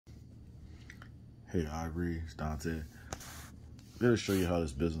Hey Ivery, it's Dante. I'm going to show you how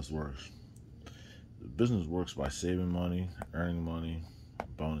this business works. The business works by saving money, earning money,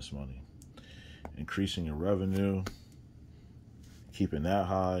 bonus money, increasing your revenue, keeping that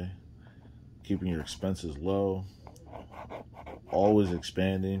high, keeping your expenses low, always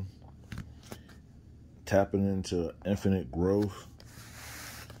expanding, tapping into infinite growth,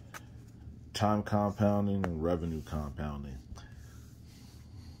 time compounding, and revenue compounding.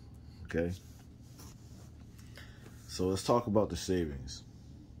 Okay? So let's talk about the savings.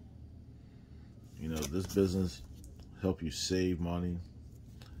 You know, this business help you save money,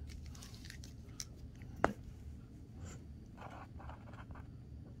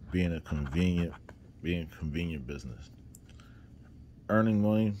 being a convenient business. Earning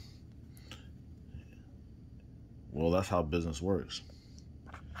money, well, that's how business works.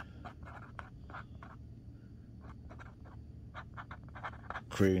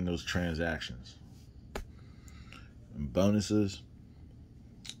 Creating those transactions. And bonuses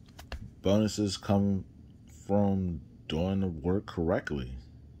come from doing the work correctly.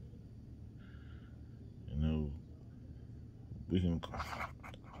 You know, we can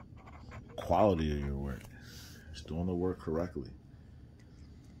quality of your work. It's doing the work correctly.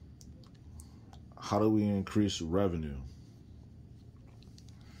 How do we increase revenue?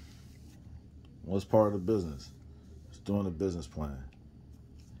 What's part of the business? It's doing a business plan.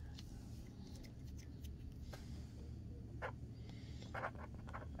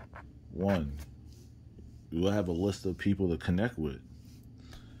 One, you will have a list of people to connect with,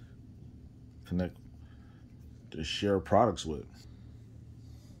 to share products with.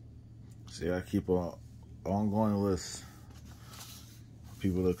 See, I keep an ongoing list of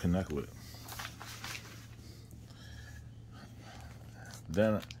people to connect with.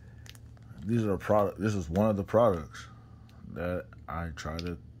 Then, these are this is one of the products that I try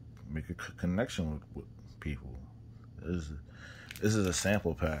to make a connection with people. This is a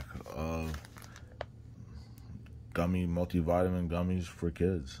sample pack of multivitamin gummies for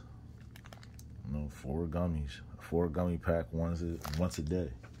kids. You know, 4 gummies. 4 gummy pack once a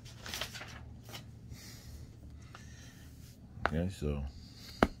day. Okay, so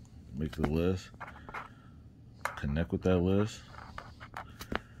make the list. Connect with that list.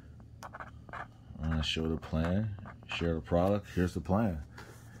 Show the plan. Share the product. Here's the plan.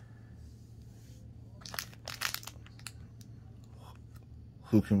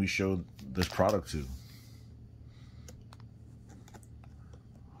 Who can we show this product to?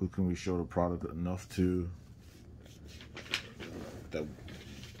 Who can we show the product enough to that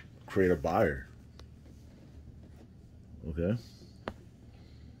create a buyer? Okay.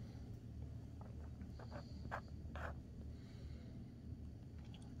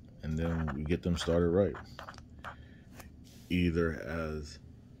 And then we get them started right. Either as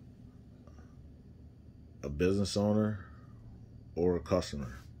a business owner or a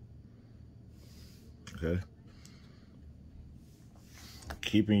customer. Okay?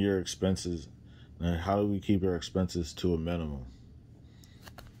 Keeping your expenses. Now, how do we keep our expenses to a minimum?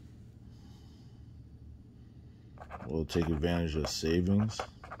 We'll take advantage of savings.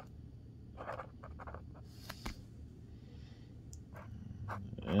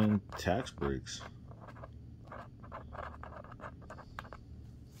 And tax breaks.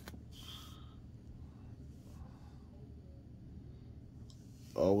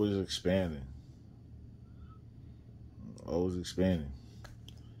 Always expanding. Always expanding.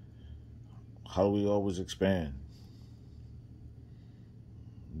 How do we always expand?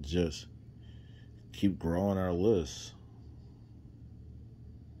 Just keep growing our list.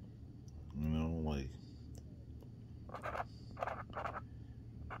 You know, like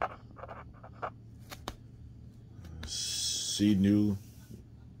see new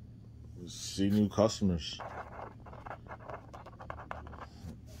customers.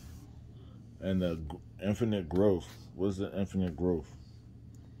 And the infinite growth. What is the infinite growth?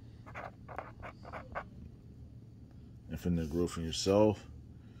 Infinite growth in yourself.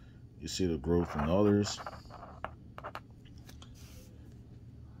 You see the growth in others.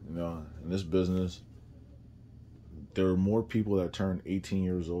 You know, in this business, there are more people that turn 18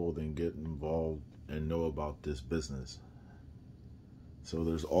 years old and get involved and know about this business. So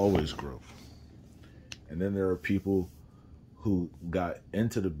there's always growth. And then there are people who got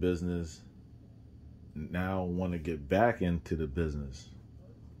into the business now want to get back into the business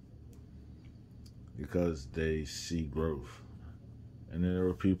because they see growth. And then there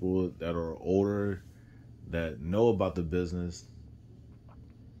are people that are older that know about the business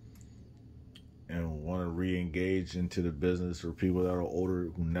and want to re-engage into the business, or people that are older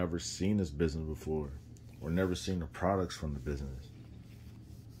who never seen this business before or never seen the products from the business.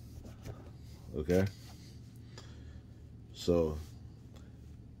 Okay? So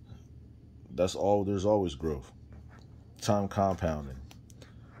that's all. There's always growth. Time compounding.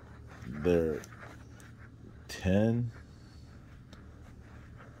 There are 10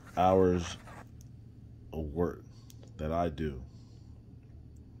 hours of work that I do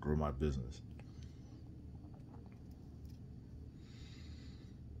grow my business.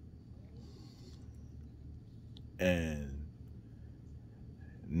 And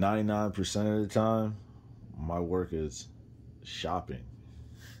 99% of the time, my work is shopping.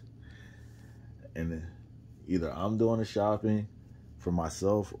 And either I'm doing the shopping for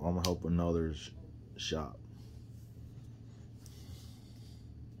myself or I'm helping others shop.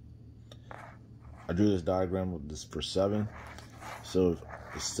 I drew this diagram with this for 7. So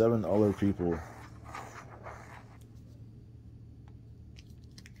if 7 other people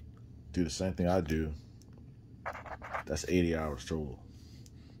do the same thing I do, that's 80 hours total.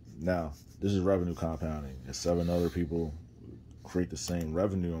 Now, this is revenue compounding. If 7 other people create the same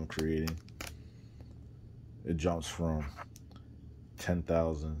revenue I'm creating, it jumps from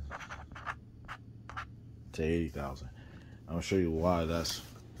 10,000 to 80,000. I'm gonna show you why that's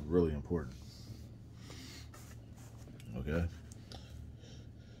really important. Okay?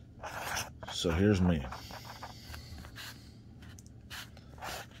 So here's me.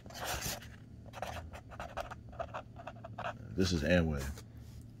 This is Amway.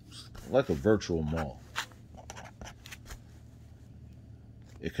 It's like a virtual mall.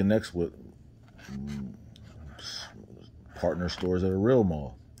 It connects with partner stores at a real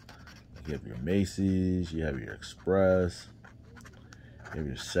mall. You have your Macy's, you have your Express, you have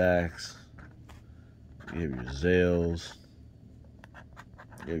your Saks, you have your Zales,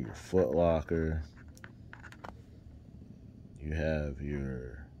 you have your Foot Locker, you have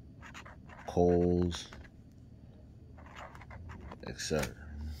your Kohl's, etc.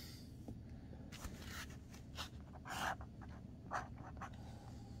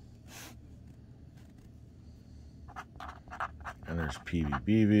 And there's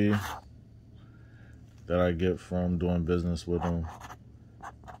PVBV that I get from doing business with them.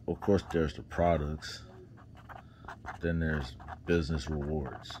 Of course, there's the products. Then there's business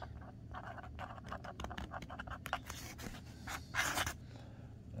rewards.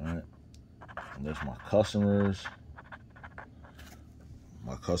 All right. And there's my customers.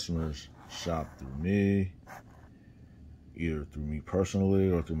 My customers shop through me, either through me personally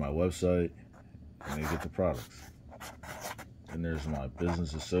or through my website, and they get the products. And there's my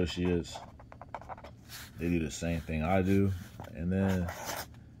business associates. They do the same thing I do. And then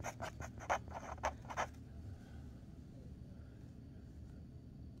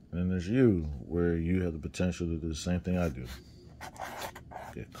there's you, where you have the potential to do the same thing I do.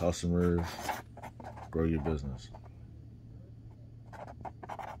 Get customers, grow your business.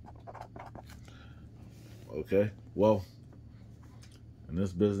 Okay, well, in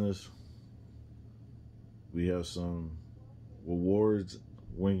this business, we have some rewards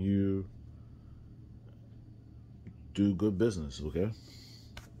when you do good business, okay?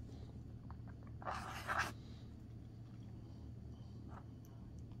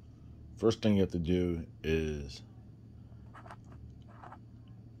 First thing you have to do is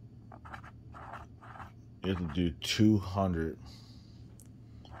you have to do 200.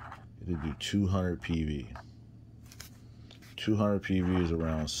 You have to do 200 PV. 200 PV is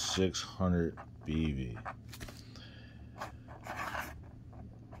around 600 BV.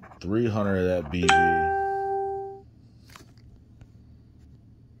 300 of that BV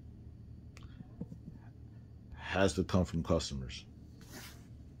has to come from customers.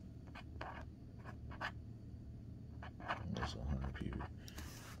 That's 100 PV.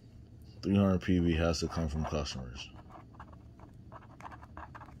 300 PV has to come from customers.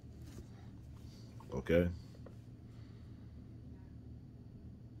 Okay?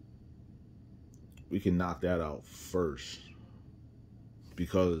 We can knock that out first,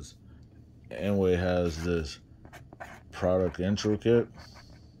 because Amway has this product intro kit.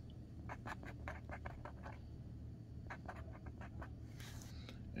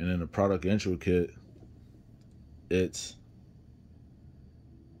 And in the product intro kit, it's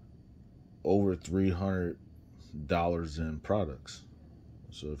over $300 in products.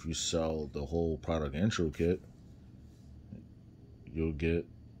 So if you sell the whole product intro kit, you'll get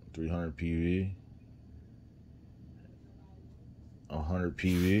 300 PV, 100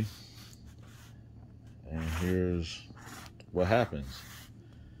 PV, and here's what happens.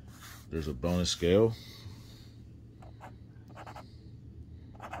 There's a bonus scale.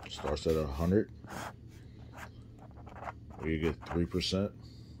 Starts at 100, where you get 3%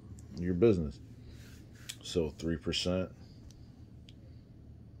 in your business. So 3%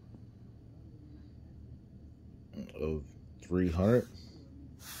 of 300,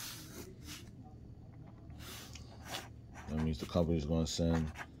 that means the company's going to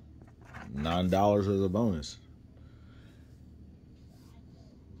send $9 as a bonus.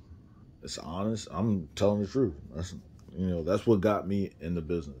 It's honest. I'm telling the truth. That's what got me in the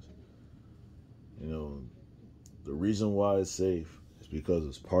business. The reason why it's safe is because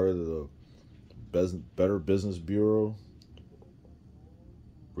it's part of the Better Business Bureau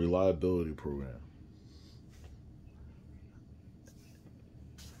reliability program.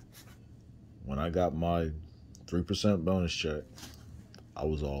 When I got my 3% bonus check, I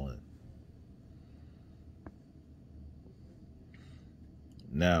was all in.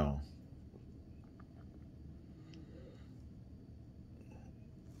 Now,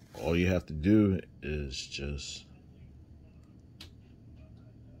 all you have to do is just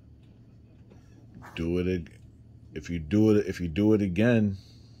do it. If you do it again,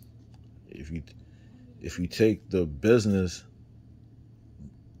 if you take the business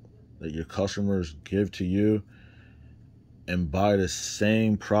that your customers give to you and buy the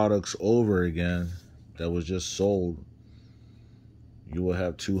same products over again that was just sold, you will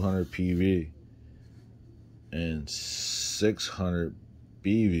have 200 PV and 600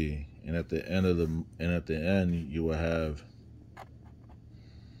 BV, and at the end you'll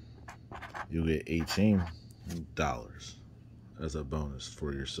get $18 as a bonus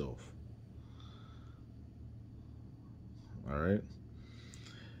for yourself. All right.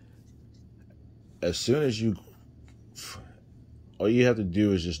 All you have to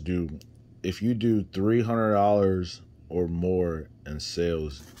do is just if you do $300 or more in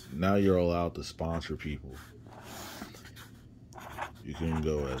sales, now you're allowed to sponsor people. You can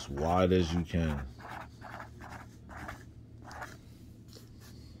go as wide as you can.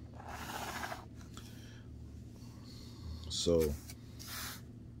 So,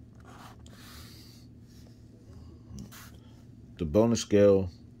 the bonus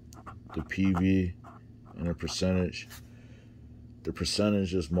scale, the PV, and the percentage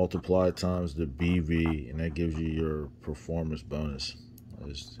is multiplied times the BV, and that gives you your performance bonus,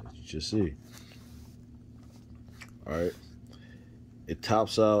 as you just see. All right. It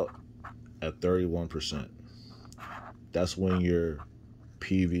tops out at 31%. That's when your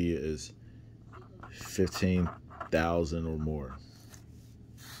PV is 15,000 or more.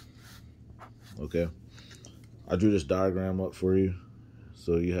 Okay. I drew this diagram up for you.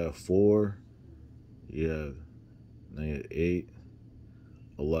 So you have 4, you have 8,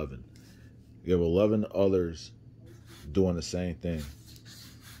 11. You have 11 others doing the same thing.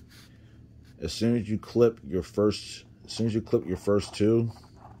 As soon as you clip your first 2,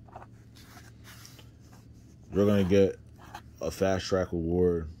 you're going to get a fast track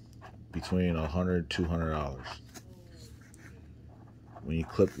reward between $100 and $200. When you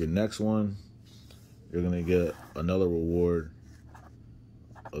clip your next one, you're going to get another reward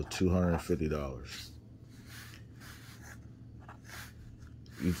of $250.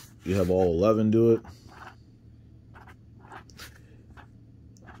 You have all 11 do it.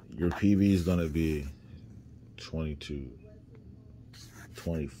 Your PV is going to be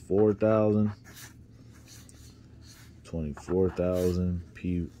 24,000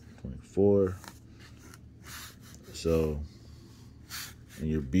 P 24. So, and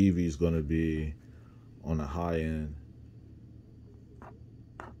your BV is going to be on the high end,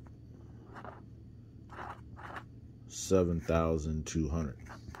 $7,200.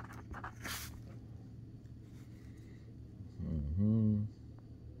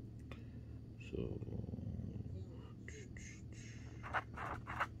 So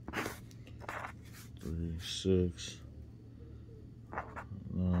 3, 6,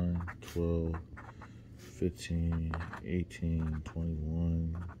 9, 12, 15, 18,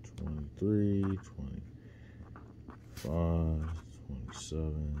 21, 23, 25,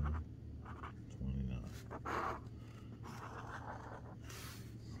 27, 29.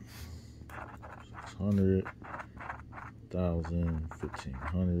 600, 1,000,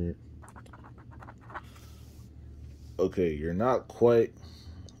 1,500. Okay, you're not quite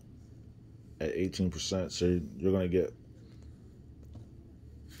at 18%, so you're going to get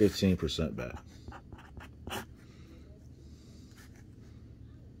 15% back.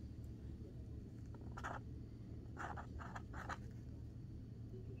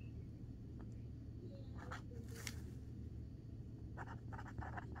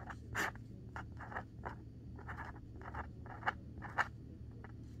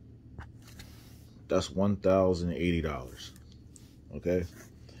 That's $1,080. Okay.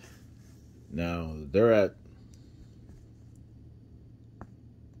 Now they're at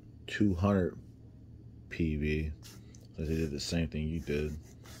 200 PV, because they did the same thing you did.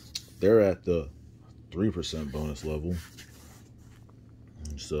 They're at the 3% bonus level.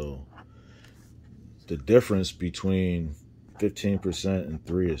 So the difference between 15% and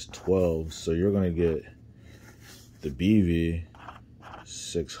 3 is 12. So you're going to get the BV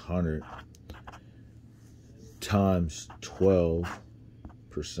 600 times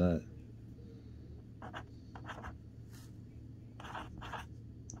 12%,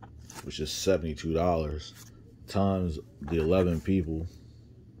 which is $72, times the 11 people,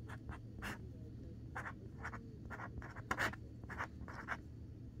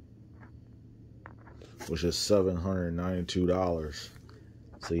 which is $792.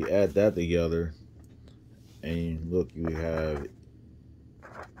 So you add that together, and look, you're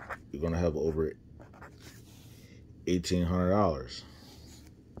gonna have over $1,800.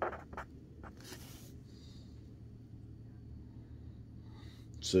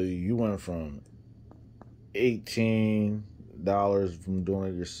 So you went from $18 from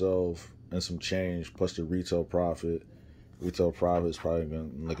doing it yourself and some change, plus the retail profit. Retail profit is probably gonna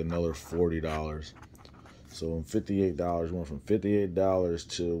like another $40. So $58, you went from $58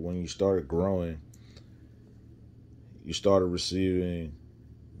 to when you started growing, you started receiving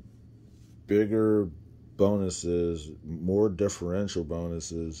bigger bonuses, more differential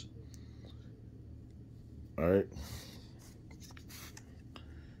bonuses. All right.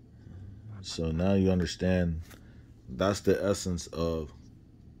 So now you understand that's the essence of,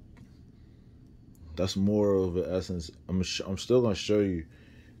 that's more of an essence. I'm still going to show you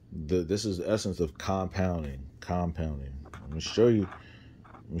this is the essence of compounding. I'm going to show you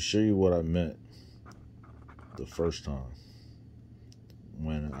what I meant the first time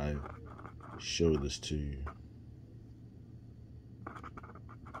when I showed this to you.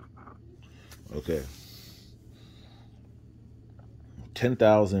 Okay.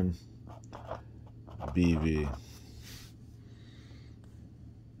 10,000 BV.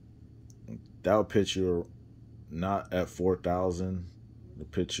 That would put you not at 4,000. The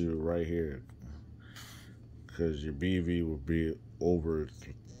picture right here, because your BV will be over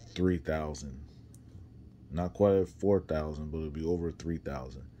 3,000. Not quite at 4,000, but it'll be over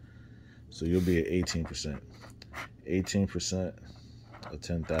 3,000. So you'll be at 18%. 18% of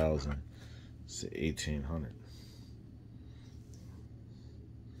 10,000 is 1,800.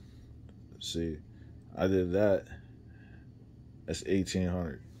 See, I did that. That's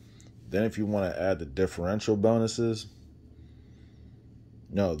 1,800. Then if you want to add the differential bonuses,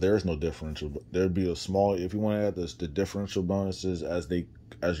 no, there's no differential. There'd be a small. If you want to add the differential bonuses as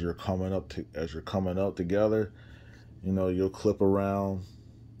you're coming up together, you'll clip around.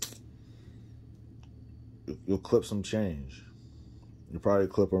 You'll clip some change. You'll probably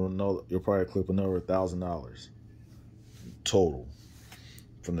clip another $1,000 total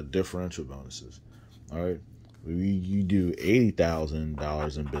from the differential bonuses. All right, you do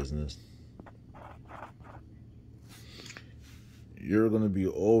 $80,000 in business. You're going to be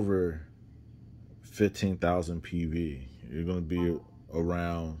over 15,000 PV. You're going to be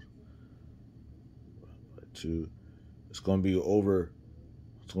around it's going to be over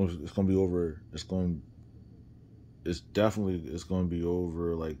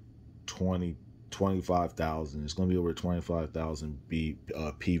 25,000. It's going to be over 25,000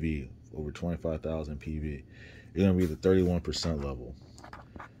 PV, over 25,000 PV. You're going to be the 31% level.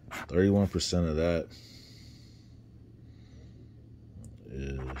 31% of that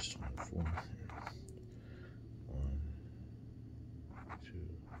is 24. 1, 2,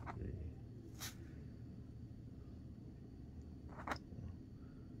 3.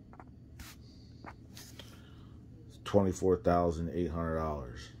 24,800. All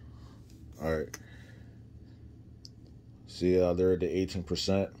right. See how they're at the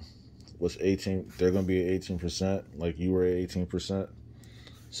 18%. What's 18? They're gonna be at 18%, like you were at 18%.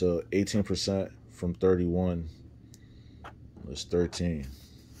 So 18% from 31 is 13.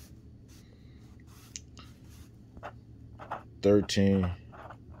 13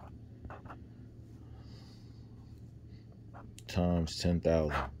 times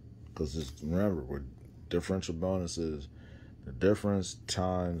 10,000. Because remember, we're differential bonuses. The difference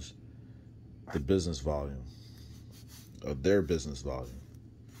times the business volume of their business volume.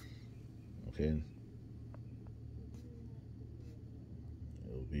 Okay.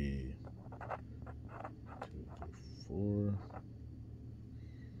 It'll be 2, 3, 4.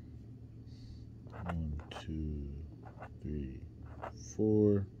 1, 2, 3,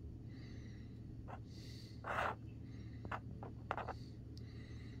 4.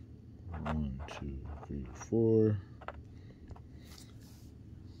 1, 2, 3, 4.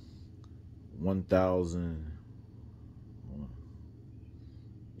 1,000.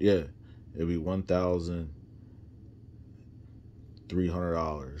 Yeah, it'll be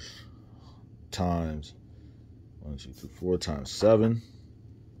 $1,300. times 1, 2, 3, 4 times 7.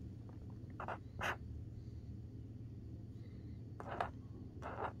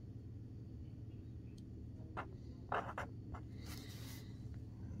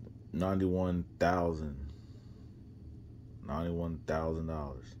 $91,000.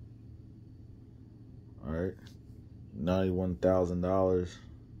 All right, $91,000.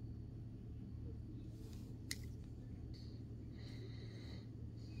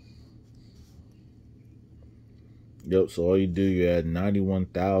 Yep. So all you do, you add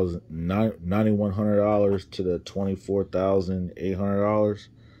 $9,100 to the $24,800,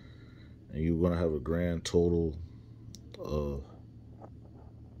 and you're gonna have a grand total of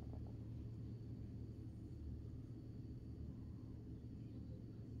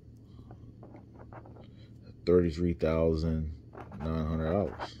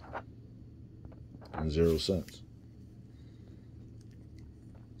 $33,900 and 0 cents.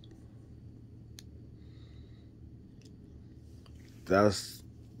 That's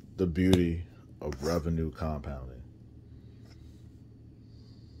the beauty of revenue compounding.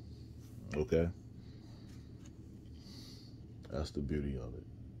 Okay? That's the beauty of it.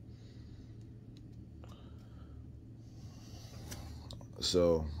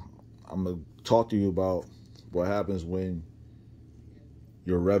 So, I'm going to talk to you about what happens when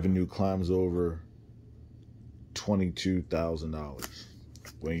your revenue climbs over $22,000.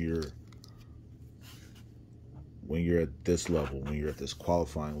 When you're at this level, when you're at this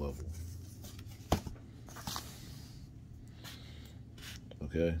qualifying level.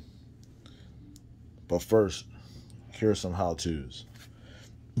 Okay? But first, here are some how-tos.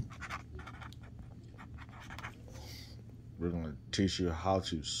 We're going to teach you how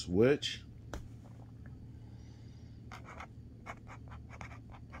to switch,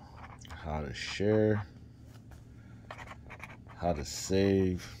 how to share, how to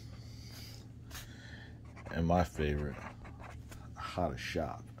save, and my favorite, how to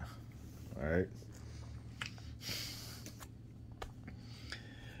shop. All right.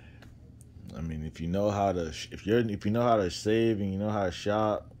 I mean, if you know how to save and you know how to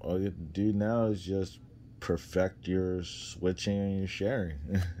shop, all you have to do now is just perfect your switching and your sharing,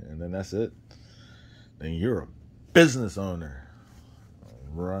 and then that's it. Then you're a business owner,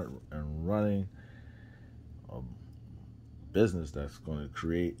 running a business that's going to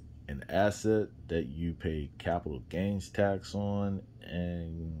create an asset that you pay capital gains tax on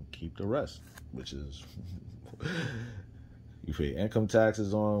and keep the rest, which is you pay income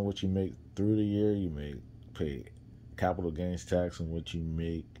taxes on what you make through the year. You pay capital gains tax on what you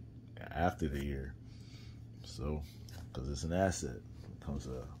make after the year. So, because it's an asset, it becomes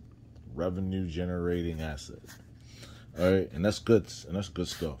a revenue generating asset. All right, and that's good. And that's good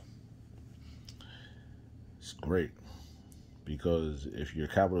stuff. It's great. Because if your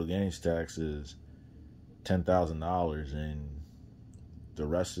capital gains tax is $10,000 and the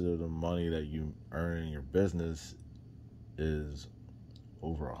rest of the money that you earn in your business is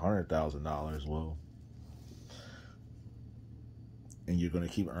over $100,000, well, and you're going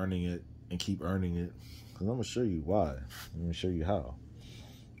to keep earning it and keep earning it, because I'm going to show you why. I'm going to show you how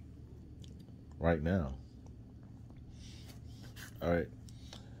right now. All right.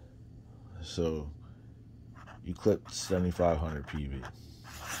 So you clip 7,500 PV.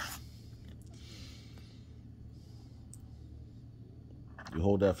 You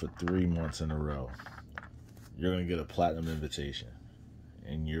hold that for 3 months in a row. You're gonna get a platinum invitation,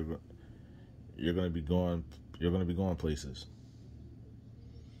 and you're gonna be going places.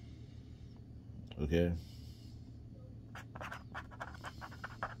 Okay.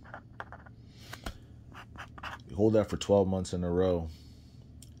 You hold that for 12 months in a row,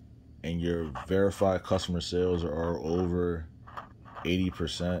 and your verified customer sales are over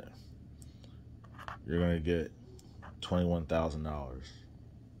 80%, you're going to get $21,000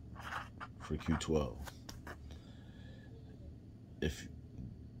 for Q12. If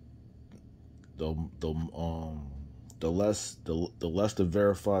the less the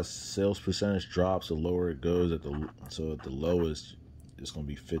verified sales percentage drops, the lower it goes. So at the lowest, it's going to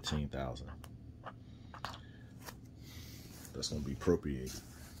be 15,000. That's going to be prorated.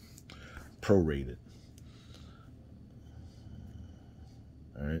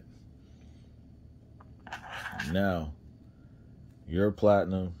 All right. Now, you're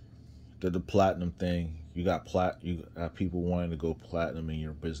platinum. Did the platinum thing. You got people wanting to go platinum in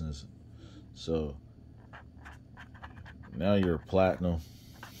your business. So now you're platinum.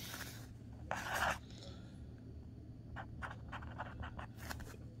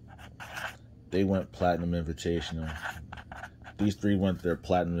 They went platinum invitational. These 3 went their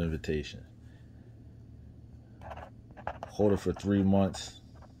platinum invitation. Hold it for 3 months.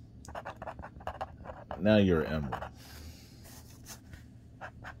 now you're an emerald.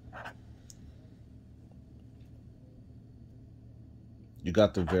 You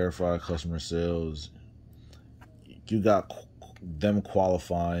got the verified customer sales. You got them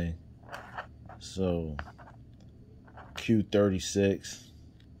qualifying. So Q36,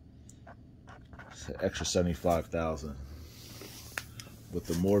 it's an extra 75,000. But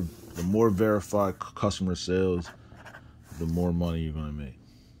the more verified customer sales, the more money you're gonna make.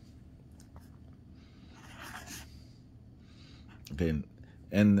 Okay,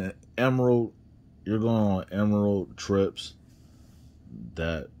 and the emerald, you're going on emerald trips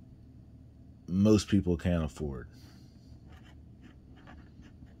that most people can't afford,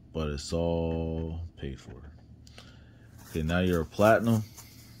 but it's all paid for. Okay, now you're a platinum.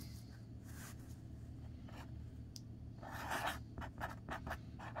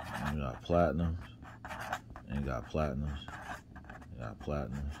 You got platinums, and you got platinums, you got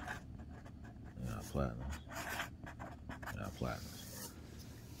platinums, you got platinums, you got platinums.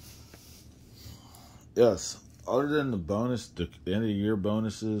 Yes, other than the bonus, the end of the year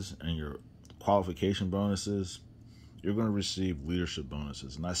bonuses and your qualification bonuses, you're going to receive leadership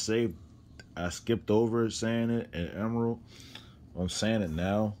bonuses. And I skipped over saying it at Emerald. I'm saying it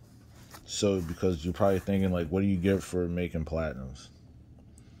now. So, because you're probably thinking, like, what do you get for making platinums?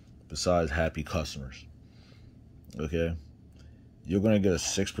 Besides happy customers. Okay? You're going to get a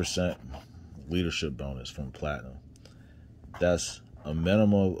 6% leadership bonus from platinum. That's a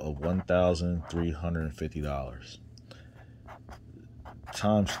minimum of $1,350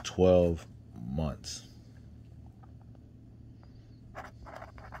 times 12 months.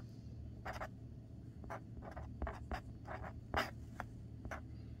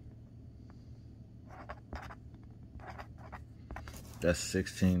 That's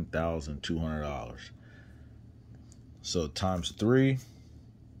 $16,200. So times 3,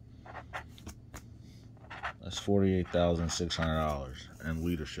 that's $48,600 in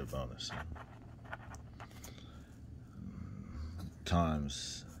leadership bonus.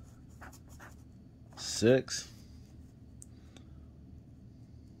 Times 6,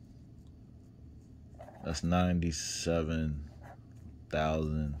 that's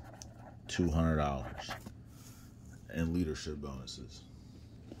 $97,200 in leadership bonuses.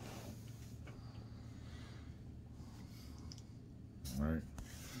 All right.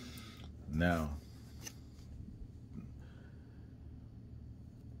 Now,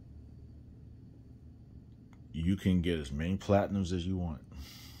 you can get as many platinums as you want.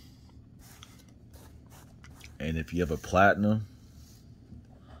 And if you have a platinum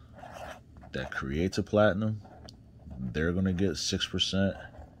that creates a platinum, they're going to get 6%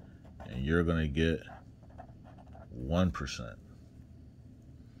 and you're going to get 1%.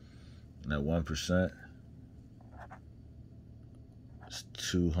 And that 1% is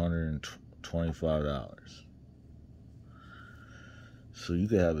 $225. So you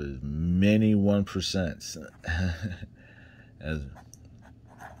could have as many 1% as.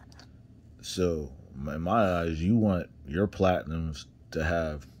 So in my eyes, you want your platinums to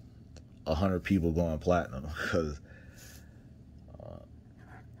have 100 people going platinum, because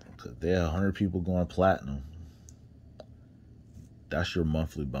they have 100 people going platinum. That's your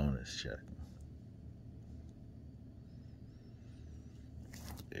monthly bonus check.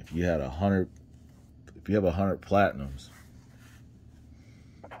 If you have 100 platinums,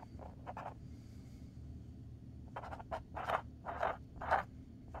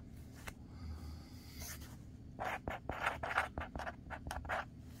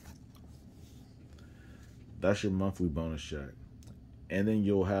 that's your monthly bonus check. And then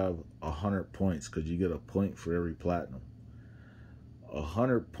you'll have 100 points, because you get a point for every platinum.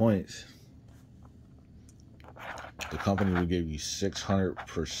 100 points, the company will give you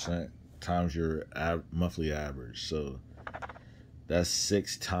 600% times your monthly average. So that's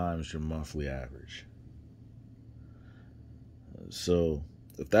 6 times your monthly average. So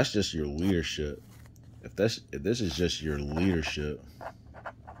if that's just your leadership, if this is just your leadership,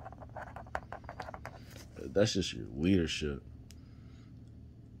 that's just your leadership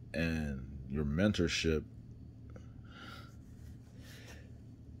and your mentorship.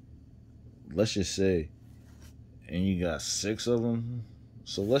 Let's just say, and you got 6 of them.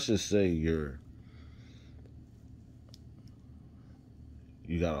 So let's just say you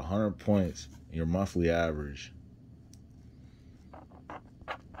got 100 points. Your monthly average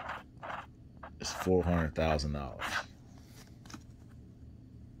is $400,000.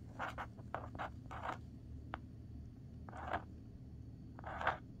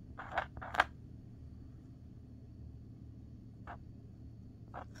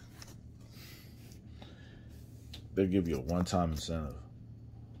 They'll give you a one-time incentive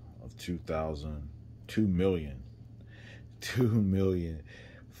of $2,250. $2 million.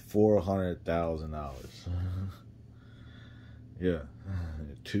 $2,400,000. Yeah,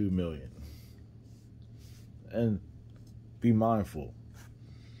 2 million. And be mindful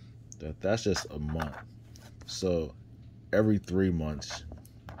that that's just a month. So every 3 months,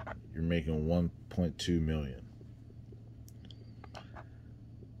 you're making 1.2 million.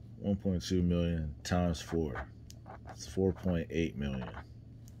 1.2 million times 4. It's 4.8 million.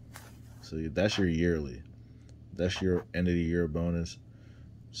 So that's your yearly. That's your end of the year bonus.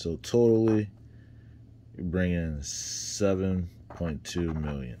 So totally, you're bringing 7.2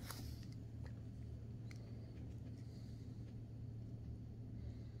 million.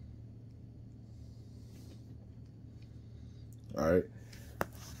 All right.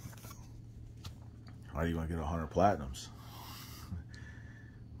 How are you gonna get 100 platinums?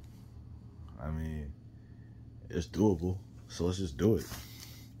 I mean, it's doable. So let's just do it.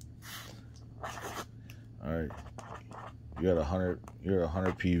 All right. You're at 100. You're at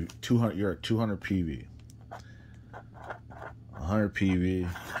 100 PV. 200. You're at 200 PV. 100 PV.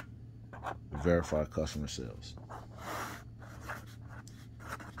 Verified customer sales.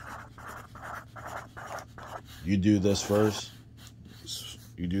 You do this first.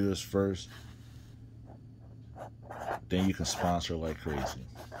 You do this first. Then you can sponsor like crazy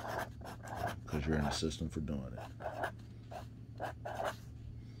because you're in the system for doing it.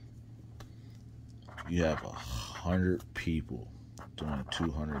 You have 100 people doing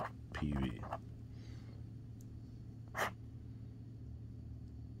 200 PV.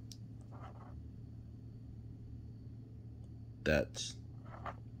 That's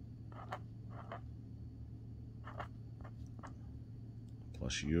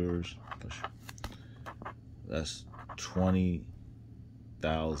plus yours. That's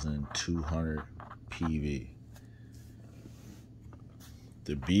 20,200 PV.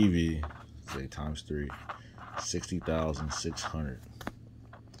 The BV, say times 3, 60,600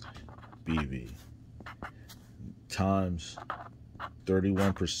 BV times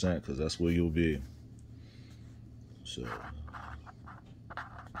 31%, because that's where you'll be. So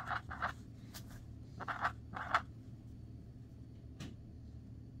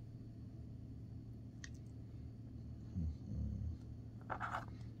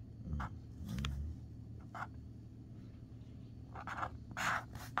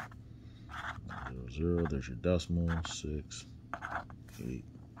zero, there's your decimal, 6, 8,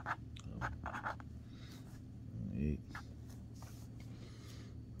 8.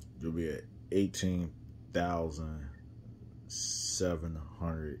 You'll be at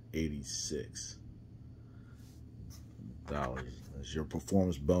 18,786 dollars. That's your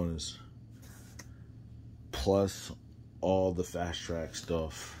performance bonus plus all the fast track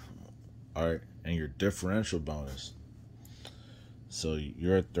stuff. All right, and your differential bonus. So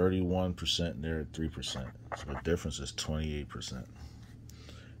you're at 31% and they're at 3%. So the difference is 28%.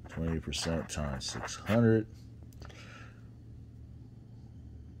 28% times 600.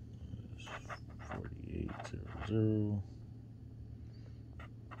 4800.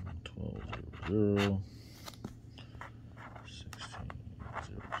 1200.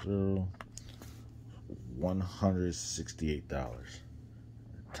 1600. $168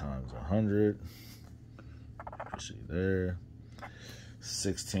 times 100. You see there.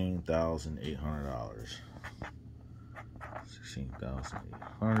 $16,800.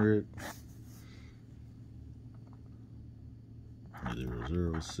 16,800.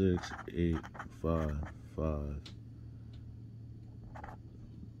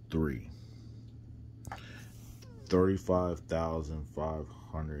 0068553.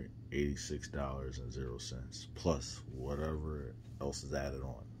 $35,586.00 plus whatever else is added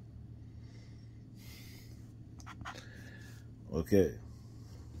on. Okay.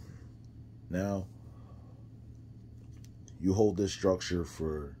 Now, you hold this structure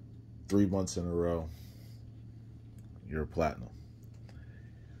for 3 months in a row, you're platinum.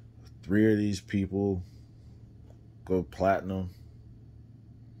 3 of these people go platinum,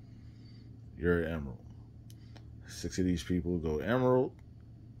 you're an emerald. 6 of these people go emerald,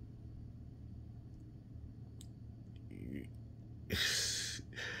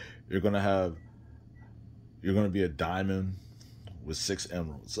 you're gonna be a diamond with 6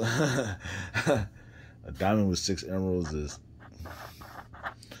 emeralds. A diamond with 6 emeralds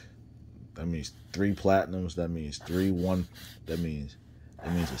that means 3 platinums. That means that means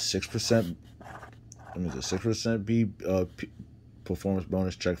a 6%. That means a 6% performance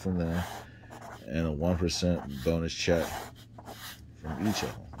bonus check from them, and a 1% bonus check from each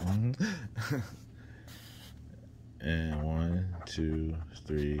of them. And 1, 2,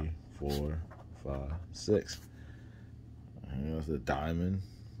 3, 4, 5, 6. And that's a diamond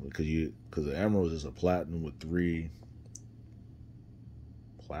because the emeralds is a platinum with 3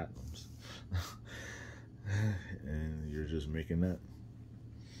 platinums, and you're just making that.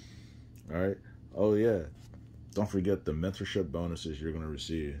 All right. Oh yeah. Don't forget the mentorship bonuses you're gonna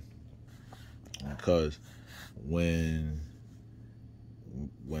receive, because when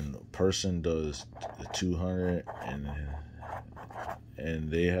a person does the 200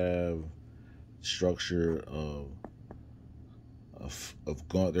 and they have structure of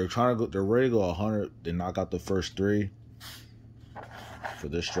going, they're ready to go 100. They knock out the first 3. For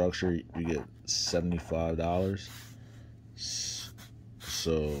this structure, you get $75.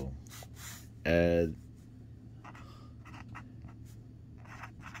 So add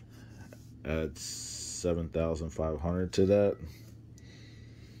 7,500 to that.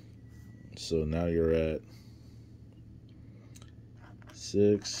 So now you're at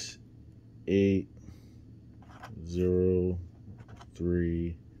 6, 8, 0,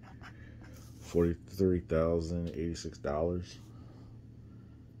 3, $43,086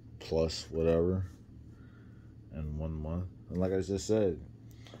 plus whatever in 1 month. And like I just said,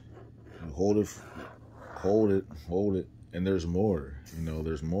 you hold it, and there's more.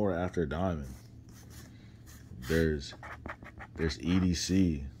 There's more after diamond. There's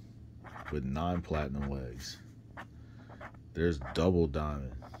EDC with 9 platinum legs. There's double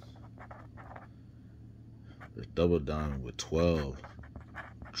diamond. There's double diamond with 12.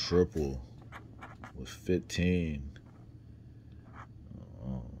 Triple with 15.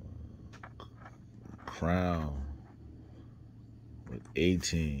 Crown with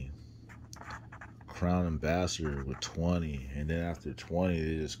 18. Crown Ambassador with 20. And then after 20,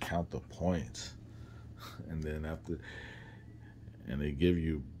 they just count the points. And then they give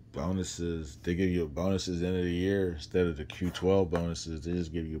you bonuses. They give you bonuses end of the year instead of the Q12 bonuses. They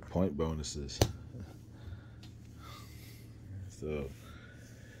just give you point bonuses. So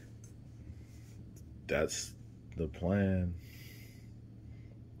that's the plan.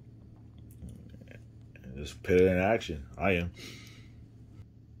 Just put it in action. I am.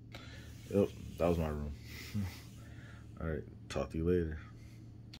 Yep, that was my room. All right, talk to you later.